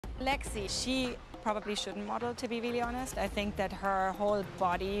Lexi, she probably shouldn't model, to be really honest. I think that her whole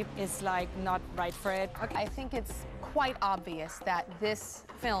body is like not right for it. Okay. I think it's quite obvious that this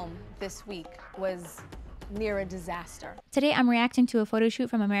film this week was near a disaster. Today I'm reacting to a photo shoot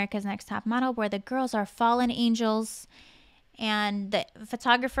from America's Next Top Model where the girls are fallen angels and the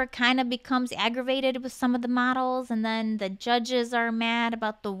photographer kind of becomes aggravated with some of the models, and then the judges are mad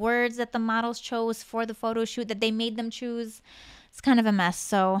about the words that the models chose for the photo shoot that they made them choose. It's kind of a mess,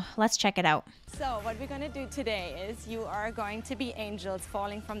 so let's check it out. So what we're gonna do today is you are going to be angels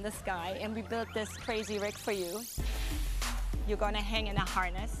falling from the sky, and we built this crazy rig for you. You're gonna hang in a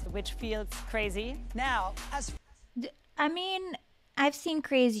harness, which feels crazy. Now, I mean, I've seen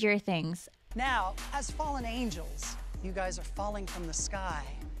crazier things. Now, as fallen angels, you guys are falling from the sky.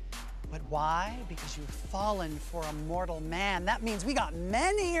 But why? Because you've fallen for a mortal man. That means we got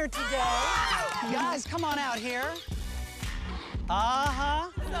men here today. Guys, come on out here.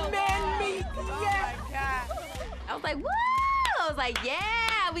 Men meet. Yeah. Oh my God. I was like, woo! I was like,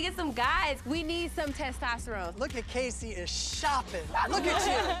 yeah, we get some guys. We need some testosterone. Look at Casey is shopping. Look at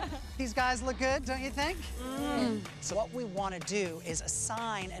you. These guys look good, don't you think? So what we want to do is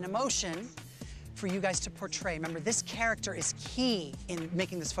assign an emotion for you guys to portray. Remember, this character is key in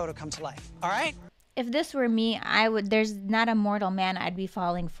making this photo come to life, all right? If this were me, there's not a mortal man I'd be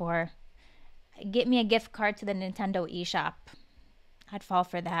falling for. Get me a gift card to the Nintendo eShop. I'd fall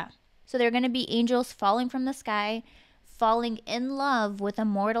for that. So they're going to be angels falling from the sky, falling in love with a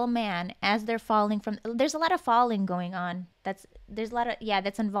mortal man as they're falling from... There's a lot of falling going on. There's a lot of... Yeah,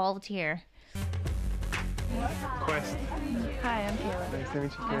 that's involved here. Quest. Hi, I'm Kayla. Nice to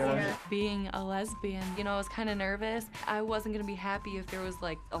meet you, Kayla. Being a lesbian, you know, I was kind of nervous. I wasn't gonna be happy if there was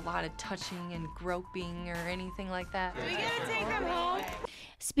like a lot of touching and groping or anything like that. Are we gonna take them home?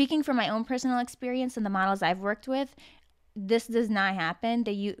 Speaking from my own personal experience and the models I've worked with, this does not happen.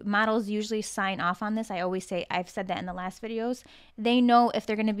 Models usually sign off on this. I always say, I've said that in the last videos. They know if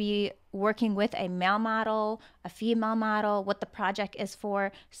they're going to be working with a male model, a female model, what the project is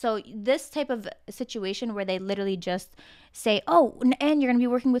for. So this type of situation where they literally just say, oh, and you're going to be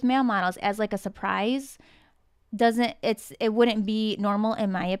working with male models as like a surprise, it wouldn't be normal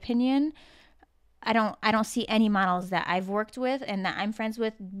in my opinion. I don't see any models that I've worked with and that I'm friends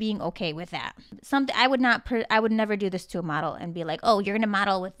with being okay with that. I would never do this to a model and be like, oh, you're gonna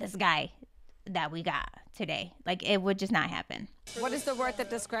model with this guy that we got today. Like, it would just not happen. What is the word that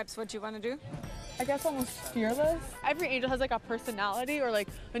describes what you want to do? I guess almost fearless. Every angel has like a personality or like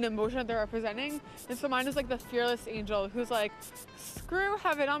an emotion that they're representing. And so mine is like the fearless angel who's like, screw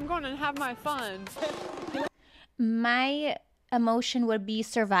heaven, I'm going to have my fun. My emotion would be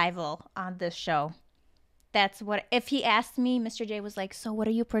survival on this show. That's what, if he asked me, Mr. J was like, so what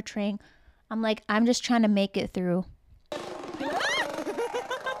are you portraying? I'm like, I'm just trying to make it through.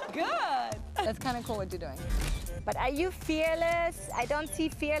 Good. That's kind of cool what you're doing. But are you fearless? I don't see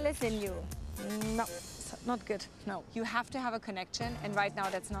fearless in you. No, not good. No, you have to have a connection, and right now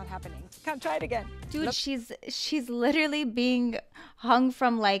that's not happening. Come try it again. Dude, Look. she's literally being hung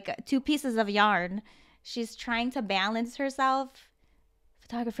from like 2 pieces of yarn. She's trying to balance herself.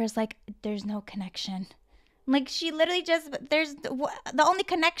 Photographer's like, there's no connection. Like, she literally the only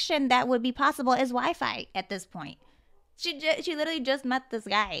connection that would be possible is Wi-Fi at this point. She literally just met this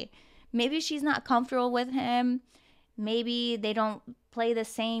guy. Maybe she's not comfortable with him. Maybe they don't play the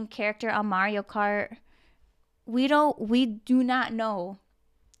same character on Mario Kart. We do not know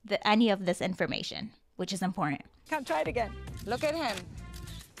any of this information, which is important. Come try it again. Look at him.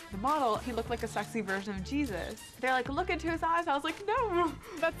 The model, he looked like a sexy version of Jesus. They're like, look into his eyes. I was like, no,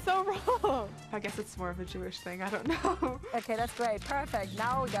 that's so wrong. I guess it's more of a Jewish thing. I don't know. Okay, that's great. Perfect.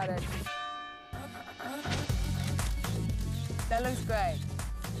 Now we got it. That looks great.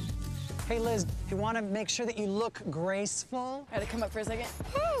 Hey, Liz, you want to make sure that you look graceful? I had to come up for a second.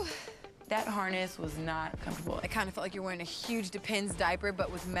 Whew. That harness was not comfortable. It kind of felt like you're wearing a huge Depends diaper,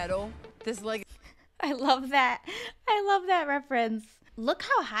 but with metal. This leg. I love that. I love that reference. Look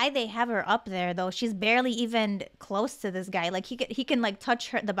how high they have her up there, though. She's barely even close to this guy. Like, he can like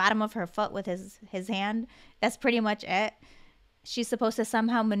touch the bottom of her foot with his hand. That's pretty much it. She's supposed to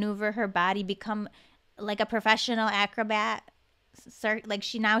somehow maneuver her body, become like a professional acrobat. Like,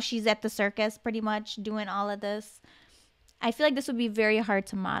 she's at the circus pretty much doing all of this. I feel like this would be very hard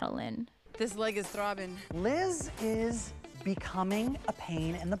to model in. This leg is throbbing. Liz is becoming a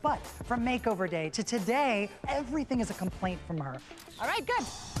pain in the butt. From makeover day to today, everything is a complaint from her. All right, good.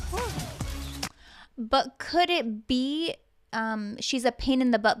 But could it be she's a pain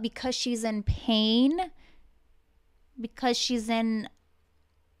in the butt because she's in pain? Because she's in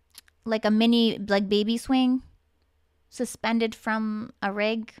like a mini like baby swing suspended from a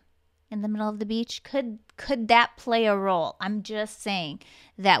rig in the middle of the beach? Could that play a role? I'm just saying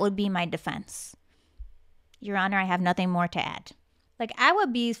that would be my defense. Your Honor, I have nothing more to add. Like, I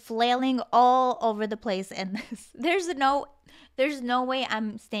would be flailing all over the place, and there's no way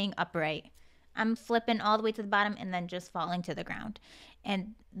I'm staying upright. I'm flipping all the way to the bottom and then just falling to the ground.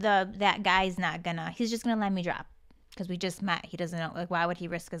 And that guy's not gonna, he's just gonna let me drop because we just met. He doesn't know, like, why would he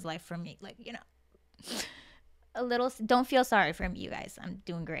risk his life for me? Like, you know, a little, don't feel sorry for me, you guys. I'm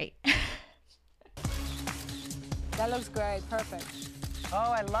doing great. That looks great. Perfect. Oh,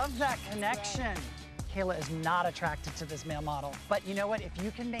 I love that connection. Kayla is not attracted to this male model. But you know what? If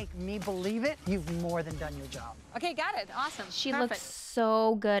you can make me believe it, you've more than done your job. Okay, got it. Awesome. She Perfect. looks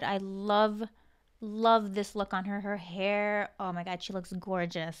so good. I love this look on her. Her hair, oh my God, she looks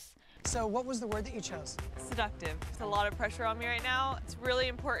gorgeous. So what was the word that you chose? Seductive. There's a lot of pressure on me right now. It's really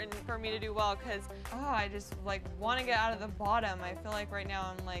important for me to do well because, I just like want to get out of the bottom. I feel like right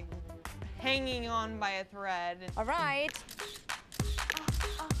now I'm like hanging on by a thread. All right.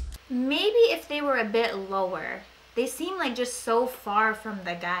 Maybe if they were a bit lower. They seem like just so far from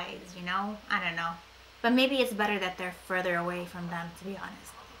the guys, you know? I don't know. But maybe it's better that they're further away from them, to be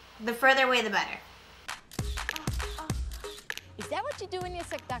honest. The further away, the better. Is that what you do when you're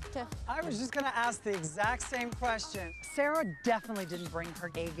seductive? I was just gonna ask the exact same question. Sarah definitely didn't bring her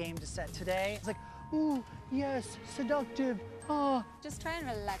A game to set today. It's like, ooh, yes, seductive, oh. Just try and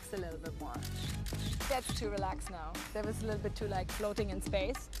relax a little bit more. That's too relaxed now. That was a little bit too like floating in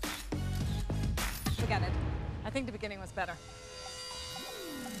space. Forget it. I think the beginning was better.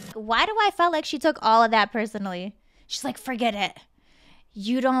 Why do I feel like she took all of that personally? She's like, forget it.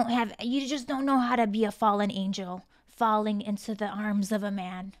 You just don't know how to be a fallen angel, falling into the arms of a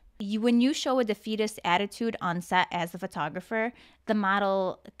man. When you show a defeatist attitude on set as the photographer, the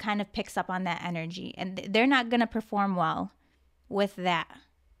model kind of picks up on that energy, and they're not going to perform well with that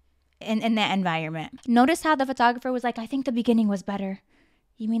in that environment. Notice how the photographer was like, I think the beginning was better.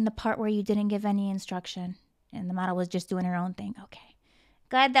 You mean the part where you didn't give any instruction and the model was just doing her own thing? Okay.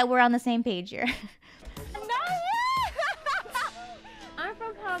 Glad that we're on the same page here. I'm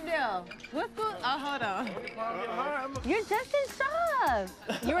from Palmdale. What school? Oh, hold on. You're just in stuff.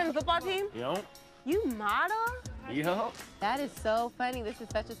 You were in the football team? Yep. You model? Yep. That is so funny. This is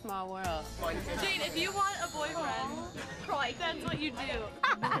such a small world. Jade, if you want a boyfriend, that's what you do.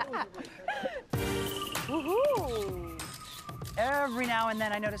 Woohoo! Every now and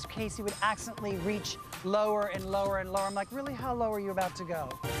then I noticed Casey would accidentally reach lower and lower and lower. I'm like, really, how low are you about to go?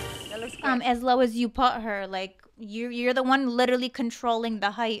 That looks great. As low as you put her, like you're the one literally controlling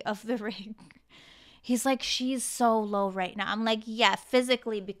the height of the rig. He's like, she's so low right now. I'm like, yeah,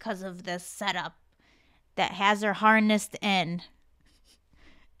 physically because of this setup that has her harnessed in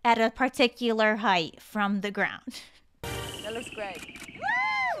at a particular height from the ground. That looks great.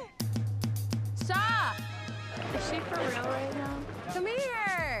 Woo! Stop! Is she for real right now? Come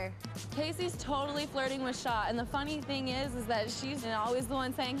here! Casey's totally flirting with Shaw, and the funny thing is that she's always the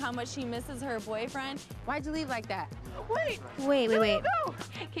one saying how much she misses her boyfriend. Why'd you leave like that? Wait. No.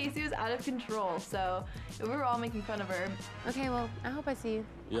 Casey was out of control, so we were all making fun of her. Okay, well, I hope I see you.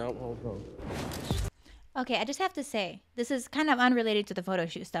 Yeah, I'm home. Okay, I just have to say, this is kind of unrelated to the photo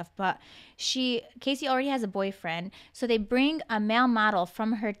shoot stuff, but Casey already has a boyfriend, so they bring a male model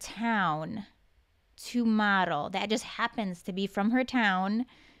from her town to model that just happens to be from her town.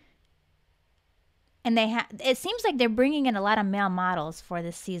 And it seems like they're bringing in a lot of male models for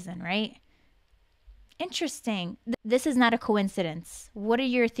this season, right? Interesting. This is not a coincidence. What are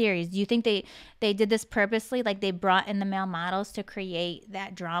your theories? Do you think they did this purposely? Like they brought in the male models to create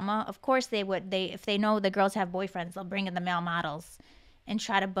that drama? Of course they would. If they know the girls have boyfriends, they'll bring in the male models and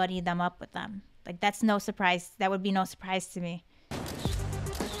try to buddy them up with them. Like that's no surprise. That would be no surprise to me.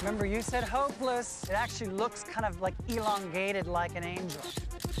 Remember, you said hopeless. It actually looks kind of like elongated like an angel.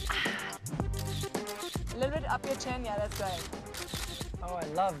 A little bit up your chin. Yeah, that's great. Oh, I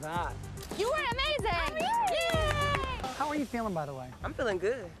love that. You were amazing! Yay! How are you feeling, by the way? I'm feeling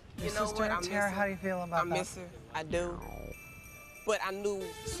good. Your You know sister, what? I Tara, miss how her. do you feel about that? I miss her. I do. But I knew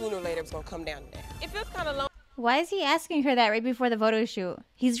sooner or later it was going to come down to that. It feels kind of lonely. Why is he asking her that right before the photo shoot?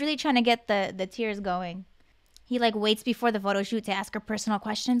 He's really trying to get the tears going. He like waits before the photo shoot to ask her personal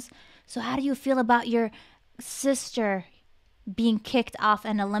questions. So how do you feel about your sister being kicked off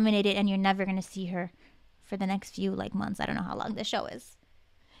and eliminated and you're never going to see her for the next few like months? I don't know how long the show is.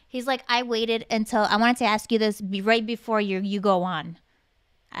 He's like, I waited until I wanted to ask you this right before you go on.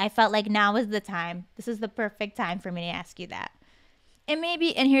 I felt like now is the time. This is the perfect time for me to ask you that. And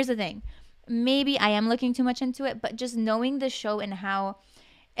here's the thing. Maybe I am looking too much into it, but just knowing the show and how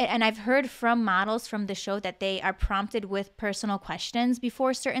And I've heard from models from the show that they are prompted with personal questions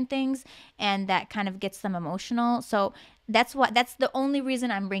before certain things, and that kind of gets them emotional. So that's the only reason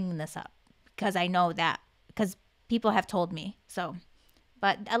I'm bringing this up, because I know that, because people have told me. So,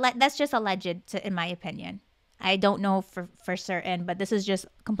 but that's just alleged, in my opinion. I don't know for certain, but this is just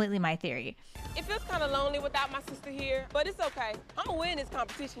completely my theory. It feels kind of lonely without my sister here, but it's okay. I'm gonna win this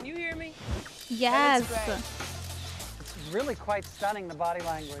competition. You hear me? Yes. It's really quite stunning, the body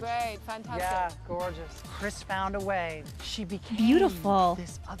language. Great, fantastic. Yeah, gorgeous. Chris found a way. She became beautiful.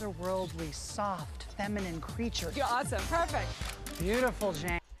 This otherworldly, soft, feminine creature. You're awesome. Perfect. Beautiful,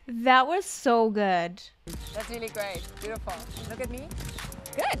 Jane. That was so good. That's really great. Beautiful. Look at me.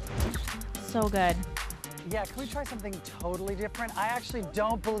 Good. So good. Yeah, can we try something totally different? I actually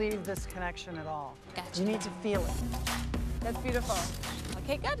don't believe this connection at all. Gotcha. You need to feel it. That's beautiful.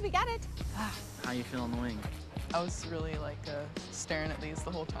 Okay, good. We got it. How you feel on the wing? I was really like staring at these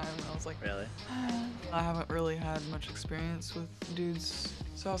the whole time. I was like, Really? I haven't really had much experience with dudes,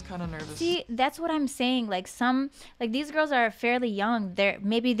 so I was kind of nervous. See, that's what I'm saying. Like these girls are fairly young.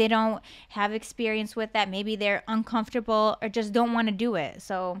 Maybe they don't have experience with that. Maybe they're uncomfortable or just don't want to do it.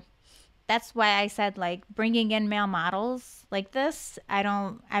 So that's why I said, like, bringing in male models like this,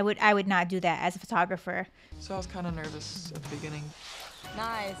 I would not do that as a photographer. So I was kind of nervous at the beginning.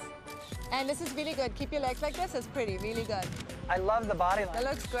 Nice. And this is really good. Keep your legs like this. It's pretty. Really good. I love the body That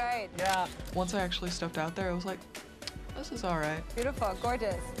language. looks great. Yeah. Once I actually stepped out there, I was like, this is all right. Beautiful.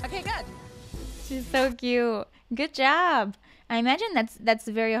 Gorgeous. Okay, good. She's so cute. Good job. I imagine that's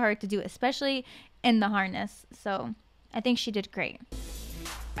very hard to do, especially in the harness. So I think she did great.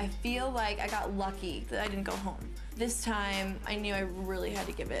 I feel like I got lucky that I didn't go home. This time, I knew I really had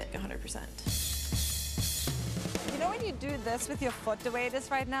to give it 100%. You know when you do this with your foot the way it is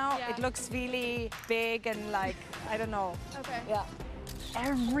right now, it looks really big and like, I don't know. Okay. Yeah.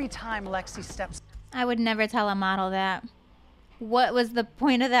 Every time Lexi steps. I would never tell a model that. What was the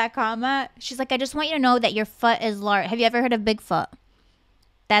point of that comment? She's like, I just want you to know that your foot is large. Have you ever heard of Bigfoot?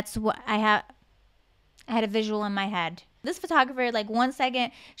 That's what I had a visual in my head. This photographer, like 1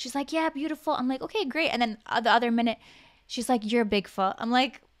 second, she's like, yeah, beautiful. I'm like, okay, great. And then the other minute, she's like, you're Bigfoot. I'm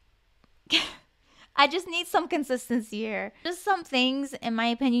like, I just need some consistency here. Just some things, in my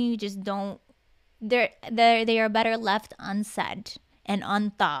opinion, you just don't, they are better left unsaid and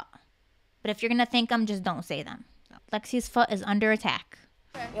unthought. But if you're going to think them, just don't say them. Lexi's foot is under attack.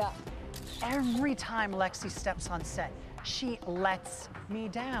 Okay. Yeah. Every time Lexi steps on set, she lets me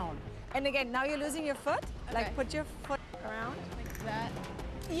down. And again, now you're losing your foot. Okay. Like, put your foot around. Like that.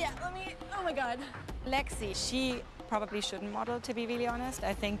 Yeah, let me, oh my God. Lexi, she probably shouldn't model, to be really honest.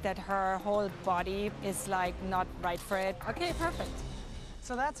 I think that her whole body is like not right for it. Okay, perfect.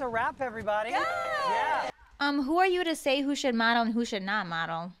 So that's a wrap, everybody. Yeah. Who are you to say who should model and who should not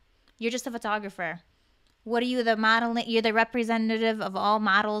model? You're just a photographer. What are you, the model? You're the representative of all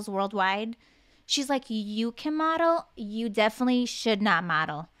models worldwide. She's like, you can model. You definitely should not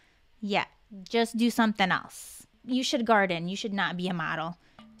model. Yeah, just do something else. You should garden. You should not be a model.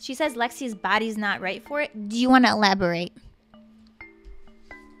 She says Lexi's body's not right for it. Do you want to elaborate?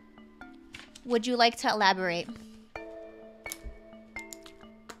 Would you like to elaborate?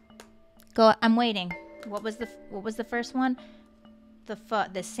 Go. I'm waiting. What was the first one? The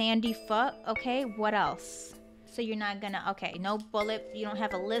foot, the sandy foot. Okay, what else? So you're not gonna, okay, no bullet. You don't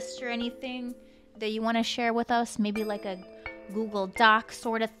have a list or anything that you want to share with us? Maybe like a Google Doc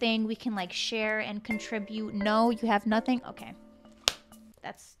sort of thing we can like share and contribute. No, you have nothing? Okay.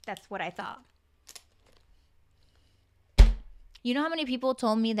 That's what I thought. You know how many people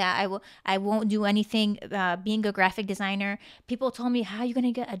told me that I won't do anything being a graphic designer? People told me, how are you going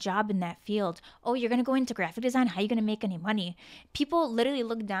to get a job in that field? Oh, you're going to go into graphic design? How are you going to make any money? People literally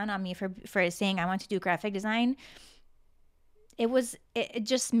looked down on me for saying I want to do graphic design. It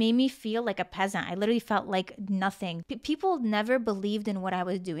just made me feel like a peasant. I literally felt like nothing. People never believed in what I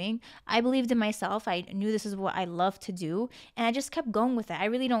was doing. I believed in myself. I knew this is what I love to do. And I just kept going with it. I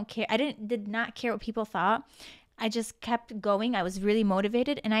really don't care. I did not care what people thought. I just kept going. I was really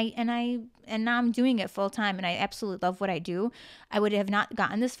motivated, and now I'm doing it full time, and I absolutely love what I do. I would have not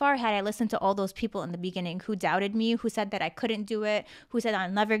gotten this far had I listened to all those people in the beginning who doubted me, who said that I couldn't do it, who said I'll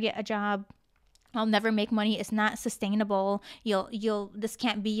never get a job, I'll never make money, it's not sustainable. This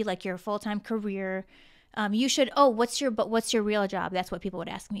can't be like your full-time career. You should. What's your real job? That's what people would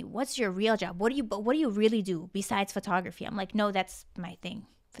ask me. What's your real job? What do you really do besides photography? I'm like, no, that's my thing,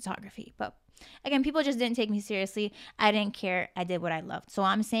 photography. But again, people just didn't take me seriously. I didn't care. I did what I loved. So what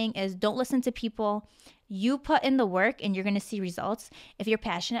I'm saying is, don't listen to people. You put in the work and you're going to see results. If you're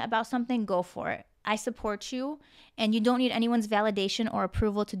passionate about something, go for it. I support you, and you don't need anyone's validation or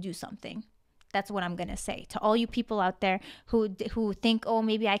approval to do something. That's what I'm going to say. To all you people out there who think, oh,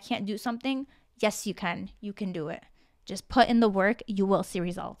 maybe I can't do something. Yes, you can. You can do it. Just put in the work. You will see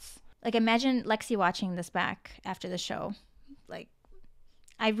results. Like, imagine Lexi watching this back after the show. Like,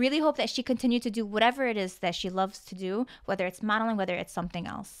 I really hope that she continued to do whatever it is that she loves to do, whether it's modeling, whether it's something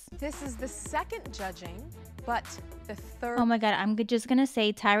else. This is the second judging, but the third. Oh my God, I'm just gonna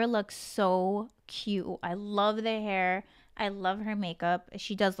say Tyra looks so cute. I love the hair. I love her makeup.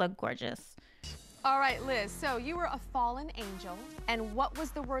 She does look gorgeous. All right, Liz, so you were a fallen angel, and what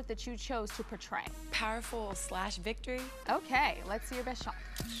was the word that you chose to portray? Powerful / victory. Okay, let's see your best shot.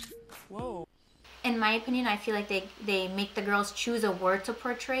 Whoa. In my opinion, I feel like they make the girls choose a word to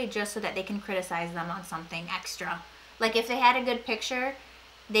portray just so that they can criticize them on something extra. Like if they had a good picture,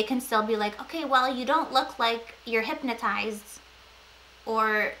 they can still be like, okay, well, you don't look like you're hypnotized.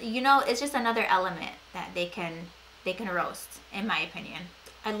 Or, you know, it's just another element that they can roast, in my opinion.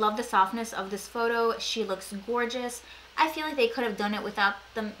 I love the softness of this photo. She looks gorgeous. I feel like they could have done it without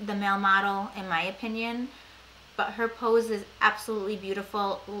the male model, in my opinion. But her pose is absolutely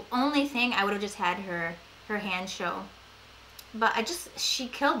beautiful. Only thing, I would have just had her hand show. But she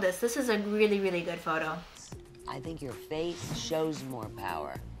killed this. This is a really, really good photo. I think your face shows more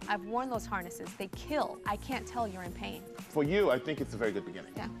power. I've worn those harnesses. They kill. I can't tell you're in pain. For you, I think it's a very good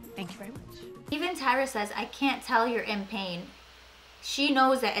beginning. Yeah, thank you very much. Even Tyra says, I can't tell you're in pain. She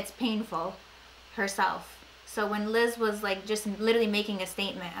knows that it's painful herself. So when Liz was like just literally making a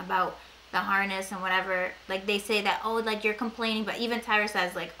statement about the harness and whatever, like they say that, oh, like you're complaining, but even Tyra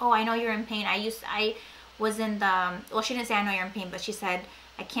says like, oh, I know you're in pain. I was in the, well, she didn't say I know you're in pain, but she said,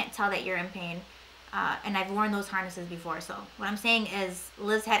 I can't tell that you're in pain. And I've worn those harnesses before. So what I'm saying is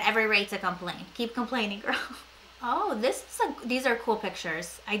Liz had every right to complain. Keep complaining, girl. Oh, these are cool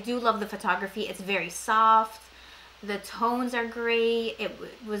pictures. I do love the photography. It's very soft. The tones are great. It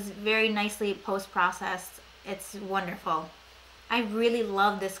was very nicely post-processed. It's wonderful. I really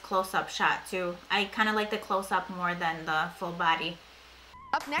love this close-up shot too. I kind of like the close-up more than the full body.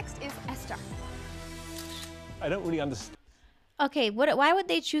 Up next is Esther. I don't really understand. Okay, why would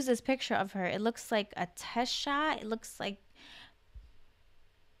they choose this picture of her? It looks like a test shot. It looks like...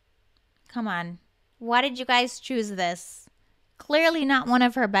 Come on. Why did you guys choose this? Clearly not one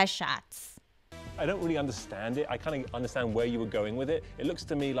of her best shots. I don't really understand it. I kind of understand where you were going with it. It looks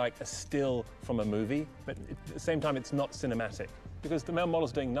to me like a still from a movie, but at the same time, it's not cinematic. Because the male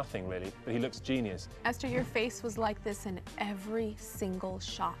model's doing nothing, really, but he looks genius. Esther, your face was like this in every single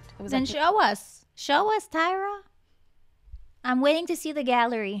shot. It was Then like show us. Show us, Tyra. I'm waiting to see the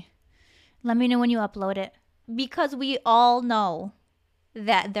gallery. Let me know when you upload it. Because we all know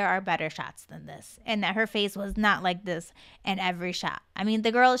that there are better shots than this. And that her face was not like this in every shot. I mean,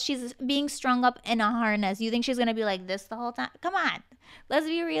 the girl, she's being strung up in a harness. You think she's going to be like this the whole time? Come on. Let's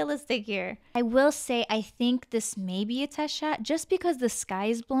be realistic here. I will say I think this may be a test shot just because the sky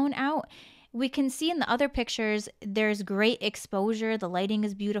is blown out. We can see in the other pictures, there's great exposure. The lighting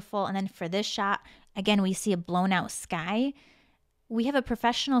is beautiful. And then for this shot, again, we see a blown out sky. We have a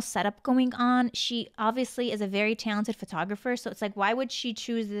professional setup going on. She obviously is a very talented photographer. So it's like, why would she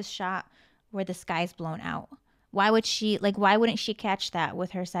choose this shot where the sky's blown out? Why wouldn't she catch that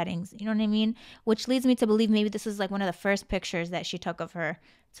with her settings? You know what I mean? Which leads me to believe maybe this is like one of the first pictures that she took of her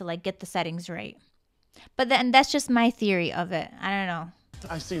to like get the settings right. But then that's just my theory of it. I don't know.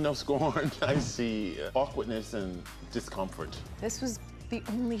 I see no scorn. I see awkwardness and discomfort. This was the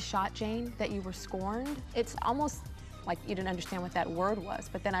only shot, Jane, that you were scorned. It's almost like you didn't understand what that word was,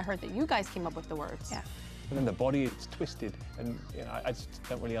 but then I heard that you guys came up with the words. Yeah. And then the body, it's twisted, and you know, I just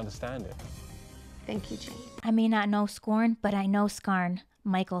don't really understand it. Thank you, Jane. I may not know scorn, but I know scarn.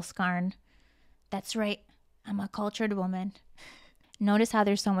 Michael Scarn. That's right. I'm a cultured woman. Notice how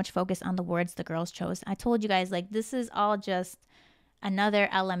there's so much focus on the words the girls chose. I told you guys, like, this is all just another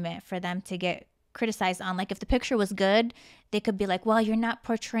element for them to get criticized on. Like, if the picture was good, they could be like, well, you're not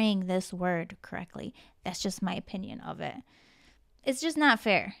portraying this word correctly. That's just my opinion of it. It's just not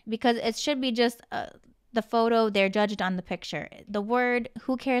fair because it should be just the photo. They're judged on the picture. The word,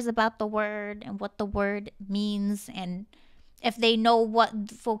 who cares about the word and what the word means? And if they know what,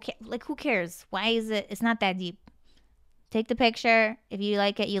 like, who cares? Why is it? It's not that deep. Take the picture. If you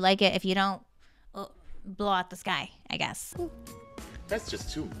like it, you like it. If you don't, blow out the sky, I guess. That's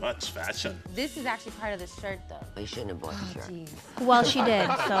just too much fashion. This is actually part of the shirt, though. We shouldn't have bought the shirt. Geez. Well, she did,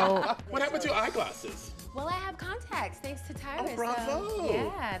 so. What happened to your eyeglasses? Well, I have contacts, thanks to Tyra. Oh, bravo. So,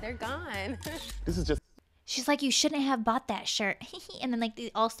 yeah, they're gone. This is just... She's like, you shouldn't have bought that shirt. And then, like, they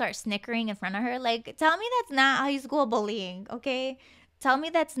all start snickering in front of her. Like, tell me that's not high school bullying, okay? Tell me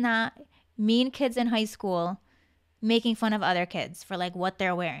that's not mean kids in high school making fun of other kids for like what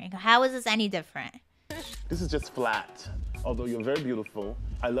they're wearing. How is this any different? This is just flat. Although you're very beautiful,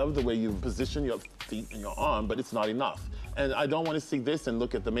 I love the way you position your feet and your arm, but it's not enough. And I don't want to see this and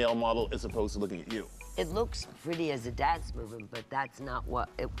look at the male model as opposed to looking at you. It looks pretty as a dance movement, but that's not what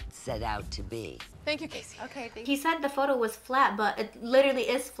it set out to be. Thank you, Casey. Okay, thank He said the photo was flat, but it literally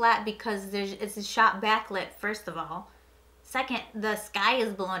is flat because it's a shot backlit, first of all. Second, the sky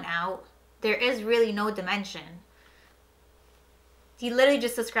is blown out. There is really no dimension. He literally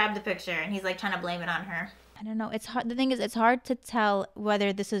just described the picture and he's like trying to blame it on her. I don't know. It's hard. The thing is, it's hard to tell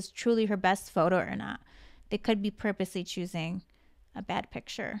whether this is truly her best photo or not. They could be purposely choosing a bad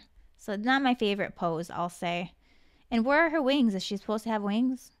picture. So it's not my favorite pose, I'll say. And where are her wings? Is she supposed to have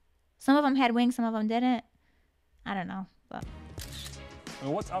wings? Some of them had wings, some of them didn't. I don't know. But I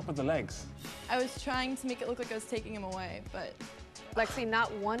mean, what's up with the legs? I was trying to make it look like I was taking him away, but... Lexi, not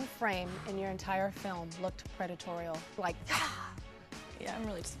one frame in your entire film looked predatorial. Like, yeah, I'm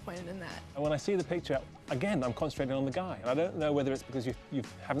really disappointed in that. And when I see the picture, again, I'm concentrating on the guy. And I don't know whether it's because you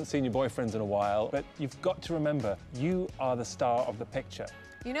haven't seen your boyfriends in a while, but you've got to remember, you are the star of the picture.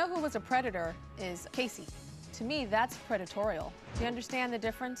 you know who was a predator is Casey. To me, that's predatorial. Do you understand the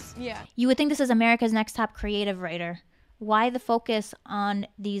difference? Yeah. You would think this is America's Next Top Creative Writer. Why the focus on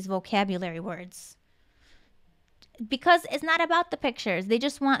these vocabulary words? Because it's not about the pictures. They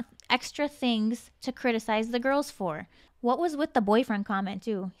just want extra things to criticize the girls for. What was with the boyfriend comment,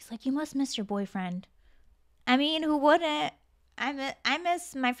 too? He's like, you must miss your boyfriend. I mean, who wouldn't? I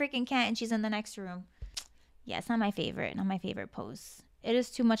miss my freaking cat and she's in the next room. Yeah, it's not my favorite. Not my favorite pose. It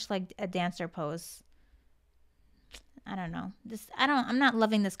is too much like a dancer pose. I don't know. I'm not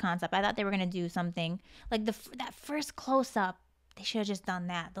loving this concept. I thought they were going to do something. Like that first close-up, they should have just done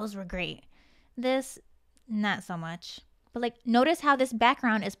that. Those were great. This, not so much. But like, notice how this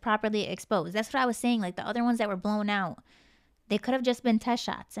background is properly exposed. That's what I was saying. Like the other ones that were blown out, they could have just been test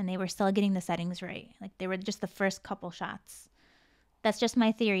shots and they were still getting the settings right. Like they were just the first couple shots. That's just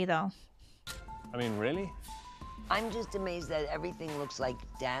my theory though. I mean, really? I'm just amazed that everything looks like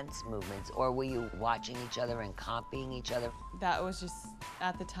dance movements. Or were you watching each other and copying each other? That was just,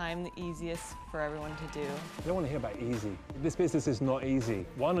 at the time, the easiest for everyone to do. I don't want to hear about easy. This business is not easy.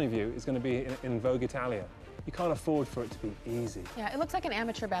 One of you is going to be in Vogue Italia. You can't afford for it to be easy. Yeah, it looks like an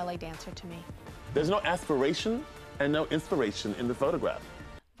amateur ballet dancer to me. There's no aspiration and no inspiration in the photograph.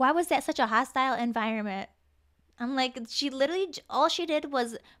 Why was that such a hostile environment? I'm like, she literally, all she did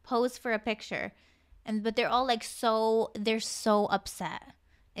was pose for a picture. But they're all like they're so upset.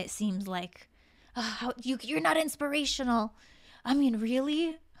 It seems like, oh, you're not inspirational. I mean,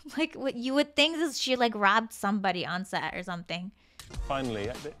 really? Like, what you would think is she like robbed somebody on set or something.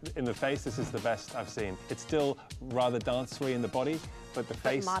 Finally, in the face, this is the best I've seen. It's still rather dancery in the body, but the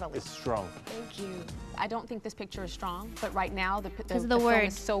face is strong. Thank you. I don't think this picture is strong, but right now the the film word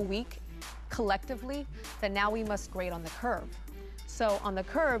is so weak collectively that now we must grade on the curve. So on the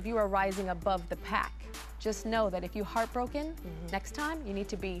curve, you are rising above the pack. Just know that if you're heartbroken, next time you need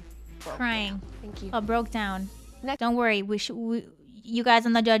to be broke crying. Down. Thank you. Oh, broke down. Don't worry, you guys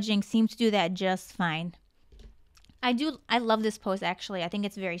on the judging seem to do that just fine. I love this pose actually. I think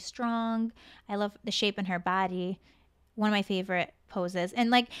it's very strong. I love the shape in her body. One of my favorite poses. And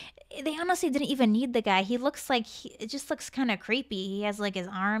like, they honestly didn't even need the guy. He looks like, it just looks kind of creepy. He has like his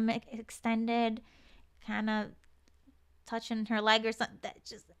arm extended, kind of touching her leg or something.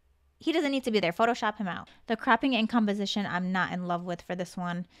 He doesn't need to be there. Photoshop him out. The cropping and composition I'm not in love with for this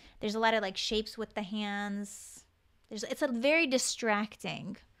one. There's a lot of like shapes with the hands. It's a very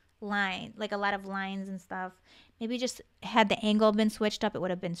distracting line, like a lot of lines and stuff. Maybe just had the angle been switched up, it would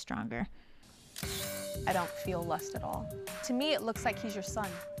have been stronger. I don't feel lust at all. To me, it looks like he's your son.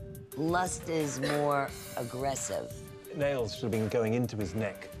 Lust is more aggressive. Nails should have been going into his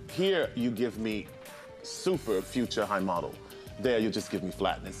neck. Here, you give me super future high model. There, you just give me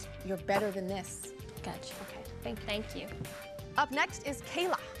flatness. You're better than this. Gotcha. Okay, Thank you. Up next is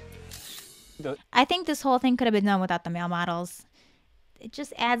Kayla. I think this whole thing could have been done without the male models. It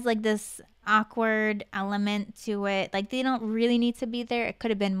just adds like this awkward element to it. Like they don't really need to be there. It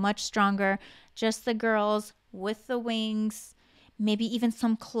could have been much stronger. Just the girls with the wings, maybe even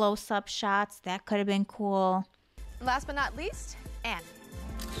some close-up shots. That could have been cool. Last but not least, Anne.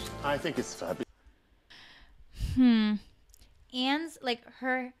 I think it's fabulous. Anne's, like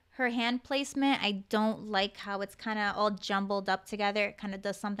her hand placement, I don't like how it's kind of all jumbled up together. It kind of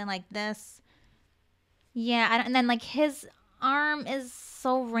does something like this. Yeah, and then like his arm is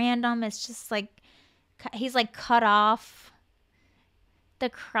so random. It's just like he's like cut off. The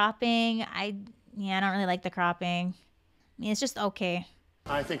cropping, I don't really like the cropping. I mean, it's just okay.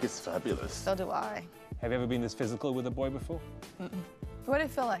 I think it's fabulous. So do I. Have you ever been this physical with a boy before? What did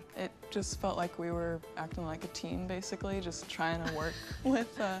it feel like? It just felt like we were acting like a team, basically, just trying to work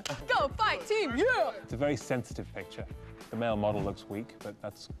with... Go fight team, yeah! It's a very sensitive picture. The male model looks weak, but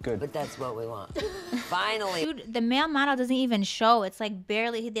that's good. But that's what we want. Finally. Dude, the male model doesn't even show. It's like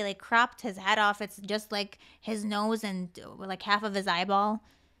barely, they like cropped his head off. It's just like his nose and like half of his eyeball.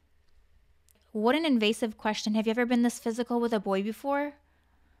 What an invasive question. Have you ever been this physical with a boy before?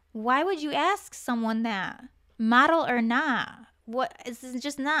 Why would you ask someone that? Model or not? What? This is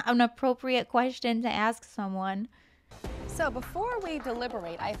just not an appropriate question to ask someone. So before we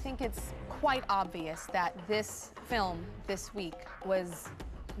deliberate, I think it's quite obvious that this film this week was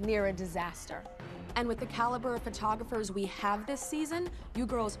near a disaster. And with the caliber of photographers we have this season, you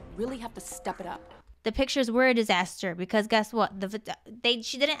girls really have to step it up. The pictures were a disaster because guess what?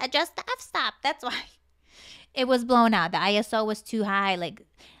 She didn't adjust the f-stop. That's why. It was blown out. The ISO was too high. Like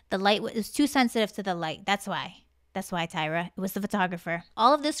the light was too sensitive to the light. That's why. That's why, Tyra. It was the photographer.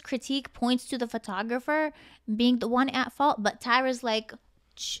 All of this critique points to the photographer being the one at fault. But Tyra's like,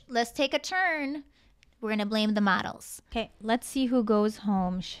 let's take a turn. We're going to blame the models. Okay, let's see who goes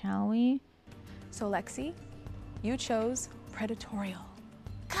home, shall we? So, Lexi, you chose predatorial.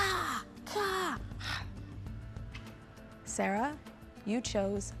 Ka! Ka! Sarah, you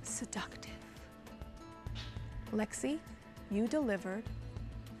chose seductive. Lexi, you delivered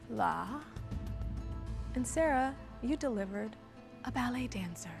la. And Sarah, you delivered a ballet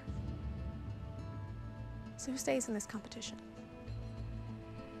dancer. So who stays in this competition?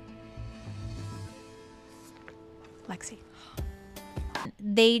 Lexi.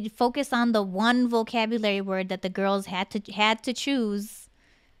 They focus on the one vocabulary word that the girls had to choose.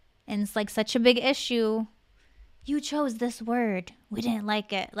 And it's like such a big issue. You chose this word. We didn't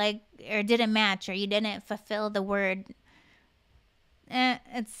like it. Like, or didn't match, or you didn't fulfill the word.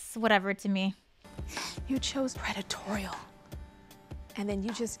 It's whatever to me. You chose predatorial. And then you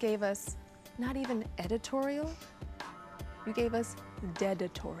just gave us not even editorial. You gave us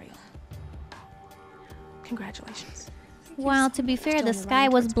deadatorial. Congratulations. Well, to be fair, the sky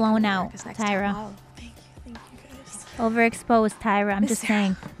was blown out, Tyra. Thank you guys. Overexposed, Tyra. I'm just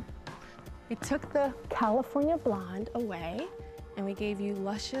saying. We took the California blonde away and we gave you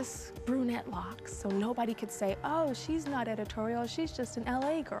luscious brunette locks so nobody could say, oh, she's not editorial, she's just an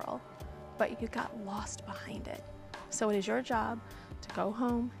LA girl. But you got lost behind it. So it is your job to go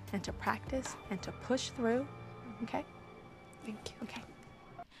home and to practice and to push through, okay? Thank you. Okay.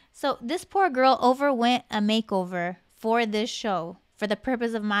 So this poor girl overwent a makeover for this show for the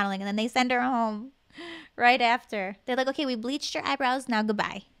purpose of modeling, and then they send her home right after. They're like, okay, we bleached your eyebrows, now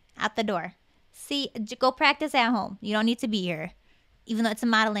goodbye. Out the door. See, go practice at home. You don't need to be here, even though it's a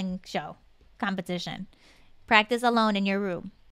modeling show competition. Practice alone in your room.